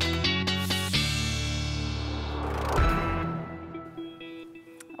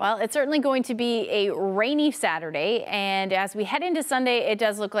 Well, it's certainly going to be a rainy Saturday, and as we head into Sunday, it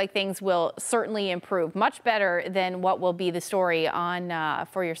does look like things will certainly improve. Much better than what will be the story on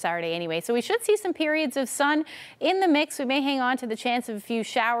for your Saturday anyway. So we should see some periods of sun in the mix. We may hang on to the chance of a few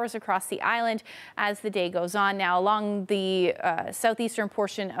showers across the island as the day goes on. Now, along the southeastern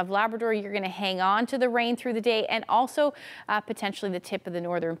portion of Labrador, you're going to hang on to the rain through the day, and also potentially the tip of the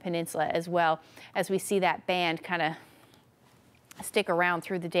northern peninsula as well, as we see that band kind of stick around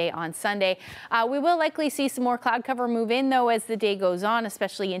through the day on Sunday. We will likely see some more cloud cover move in, though, as the day goes on,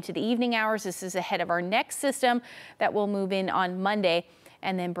 especially into the evening hours. This is ahead of our next system that will move in on Monday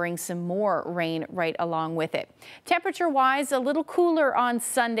and then bring some more rain right along with it. Temperature-wise, a little cooler on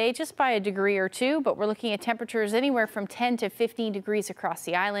Sunday, just by a degree or two, but we're looking at temperatures anywhere from 10 to 15 degrees across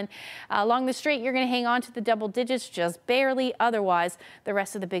the island. Along the strait, you're going to hang on to the double digits just barely. Otherwise, the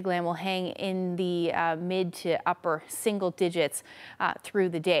rest of the big land will hang in the mid to upper single digits through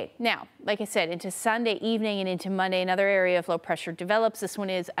the day. Now, like I said, into Sunday evening and into Monday, another area of low pressure develops. This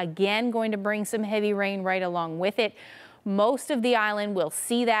one is again going to bring some heavy rain right along with it. Most of the island will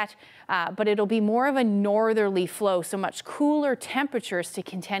see that, but it'll be more of a northerly flow, so much cooler temperatures to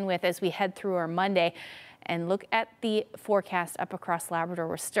contend with as we head through our Monday. And look at the forecast up across Labrador.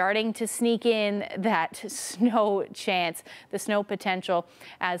 We're starting to sneak in that snow chance, the snow potential,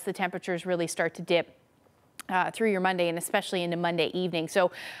 as the temperatures really start to dip through your Monday and especially into Monday evening.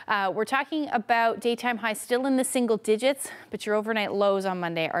 So we're talking about daytime highs still in the single digits, but your overnight lows on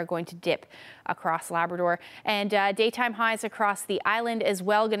Monday are going to dip across Labrador. And daytime highs across the island as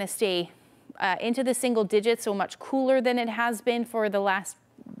well going to stay into the single digits, so much cooler than it has been for the last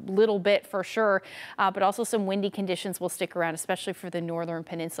little bit for sure, but also some windy conditions will stick around, especially for the northern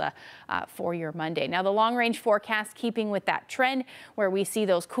peninsula for your Monday. Now, the long range forecast keeping with that trend where we see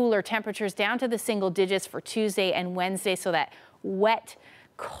those cooler temperatures down to the single digits for Tuesday and Wednesday, so that wet,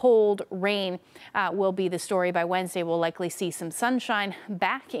 cold rain will be the story. By Wednesday, we'll likely see some sunshine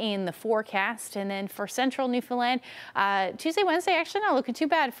back in the forecast. And then for central Newfoundland, Tuesday, Wednesday, actually not looking too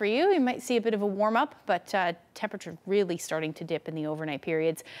bad for you. You might see a bit of a warm up, but temperature really starting to dip in the overnight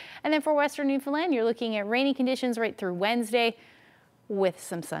periods. And then for western Newfoundland, you're looking at rainy conditions right through Wednesday with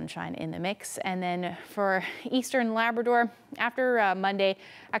some sunshine in the mix. And then for eastern Labrador, after Monday,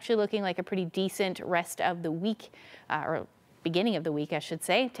 actually looking like a pretty decent rest of the week, or beginning of the week, I should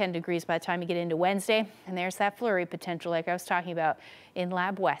say. 10 degrees by the time you get into Wednesday. And there's that flurry potential like I was talking about in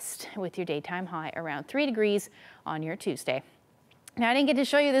Lab West with your daytime high around 3 degrees on your Tuesday. Now, I didn't get to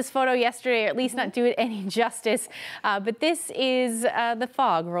show you this photo yesterday, or at least not do it any justice, but this is the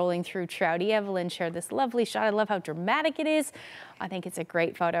fog rolling through Trouty. Evelyn shared this lovely shot. I love how dramatic it is. I think it's a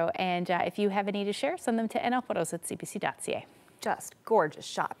great photo, and if you have any to share, send them to nlphotos@cbc.ca. Just gorgeous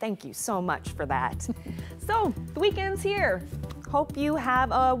shot. Thank you so much for that. So, the weekend's here. Hope you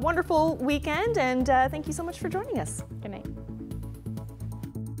have a wonderful weekend, and thank you so much for joining us. Good night.